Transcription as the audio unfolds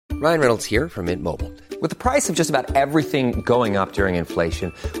Ryan Reynolds here from Mint Mobile. With the price of just about everything going up during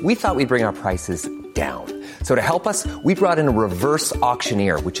inflation, we thought we'd bring our prices down. So to help us, we brought in a reverse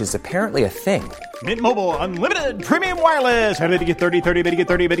auctioneer, which is apparently a thing. Mint Mobile Unlimited Premium Wireless. How to get 30, 30, how to get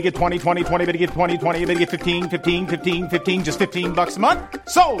 30, how to get 20, 20, 20, how to get 20, 20, how to get 15, 15, 15, 15, just $15 a month?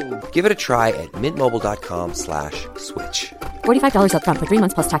 Sold! Give it a try at mintmobile.com/switch. $45 up front for 3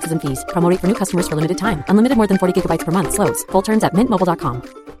 months plus taxes and fees. Promo rate for new customers for limited time. Unlimited more than 40 gigabytes per month. Slows full terms at mintmobile.com.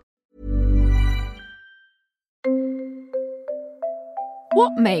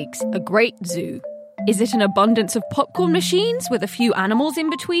 What makes a great zoo? Is it an abundance of popcorn machines with a few animals in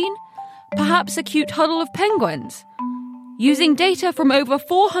between? Perhaps a cute huddle of penguins? Using data from over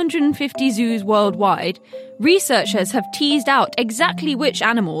 450 zoos worldwide, researchers have teased out exactly which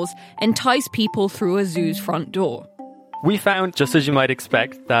animals entice people through a zoo's front door. We found, just as you might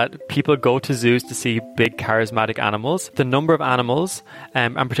expect, that people go to zoos to see big charismatic animals. The number of animals,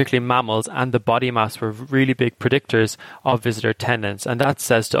 and particularly mammals, and the body mass were really big predictors of visitor attendance. And that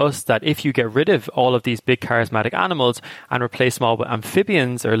says to us that if you get rid of all of these big charismatic animals and replace them all with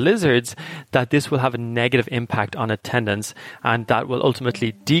amphibians or lizards, that this will have a negative impact on attendance, and that will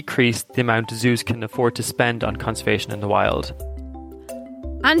ultimately decrease the amount zoos can afford to spend on conservation in the wild.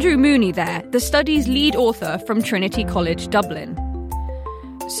 Andrew Mooney there, the study's lead author from Trinity College Dublin.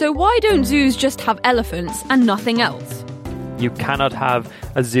 So why don't zoos just have elephants and nothing else? You cannot have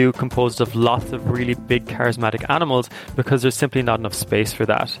a zoo composed of lots of really big charismatic animals because there's simply not enough space for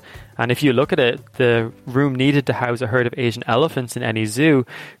that. And if you look at it, the room needed to house a herd of Asian elephants in any zoo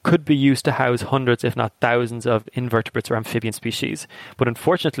could be used to house hundreds, if not thousands, of invertebrates or amphibian species. But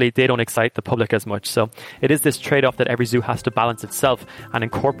unfortunately, they don't excite the public as much. So it is this trade-off that every zoo has to balance itself and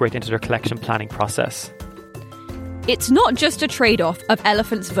incorporate into their collection planning process. It's not just a trade-off of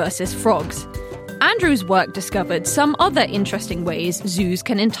elephants versus frogs. Andrew's work discovered some other interesting ways zoos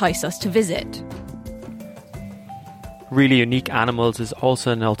can entice us to visit. Really unique animals is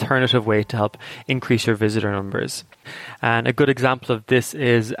also an alternative way to help increase your visitor numbers. And a good example of this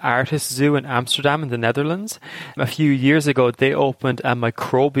is Artis Zoo in Amsterdam in the Netherlands. A few years ago, they opened a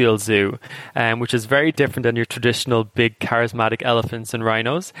microbial zoo, which is very different than your traditional big charismatic elephants and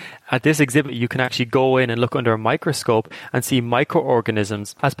rhinos. At this exhibit, you can actually go in and look under a microscope and see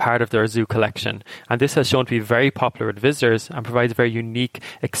microorganisms as part of their zoo collection. And this has shown to be very popular with visitors and provides a very unique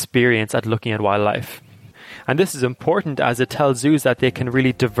experience at looking at wildlife. And this is important as it tells zoos that they can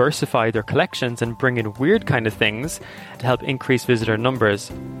really diversify their collections and bring in weird kind of things to help increase visitor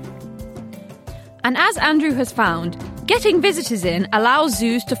numbers. And as Andrew has found, getting visitors in allows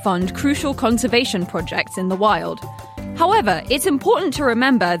zoos to fund crucial conservation projects in the wild. However, it's important to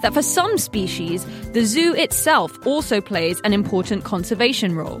remember that for some species, the zoo itself also plays an important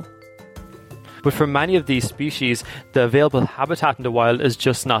conservation role. But for many of these species, the available habitat in the wild is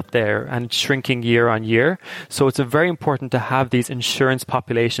just not there and it's shrinking year on year. So it's very important to have these insurance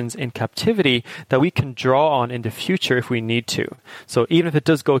populations in captivity that we can draw on in the future if we need to. So even if it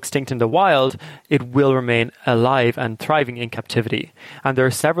does go extinct in the wild, it will remain alive and thriving in captivity. And there are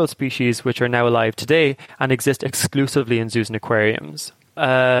several species which are now alive today and exist exclusively in zoos and aquariums.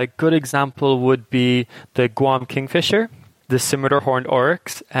 A good example would be the Guam kingfisher, the Scimitar horned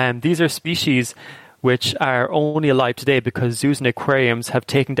oryx, and these are species which are only alive today because zoos and aquariums have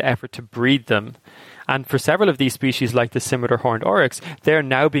taken the effort to breed them. And for several of these species, like the Scimitar horned oryx, they're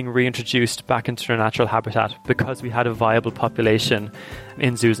now being reintroduced back into their natural habitat because we had a viable population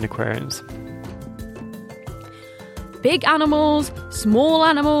in zoos and aquariums. Big animals, small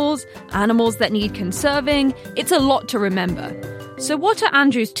animals, animals that need conserving, it's a lot to remember. So what are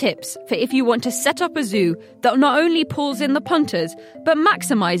Andrew's tips for if you want to set up a zoo that not only pulls in the punters, but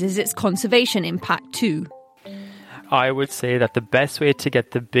maximises its conservation impact too? I would say that the best way to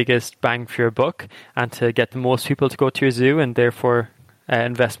get the biggest bang for your buck and to get the most people to go to your zoo and therefore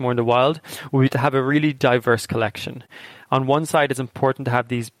invest more in the wild would be to have a really diverse collection. On one side, it's important to have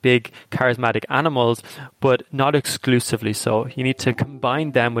these big charismatic animals, but not exclusively so. You need to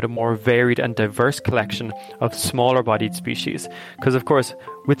combine them with a more varied and diverse collection of smaller bodied species. Because of course,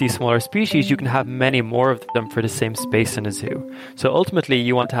 with these smaller species, you can have many more of them for the same space in a zoo. So ultimately,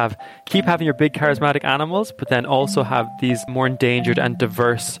 you want to keep having your big charismatic animals, but then also have these more endangered and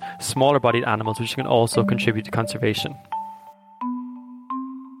diverse smaller bodied animals, which can also contribute to conservation.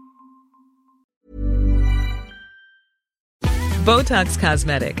 Botox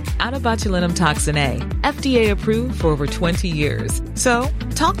Cosmetic, out of botulinum toxin A, FDA approved for over 20 years. So,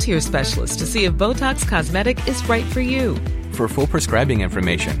 talk to your specialist to see if Botox Cosmetic is right for you. For full prescribing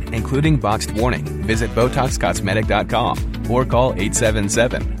information, including boxed warning, visit BotoxCosmetic.com or call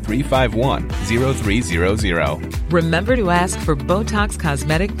 877-351-0300. Remember to ask for Botox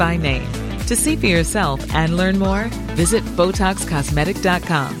Cosmetic by name. To see for yourself and learn more, visit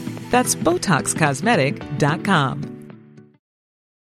BotoxCosmetic.com. That's BotoxCosmetic.com.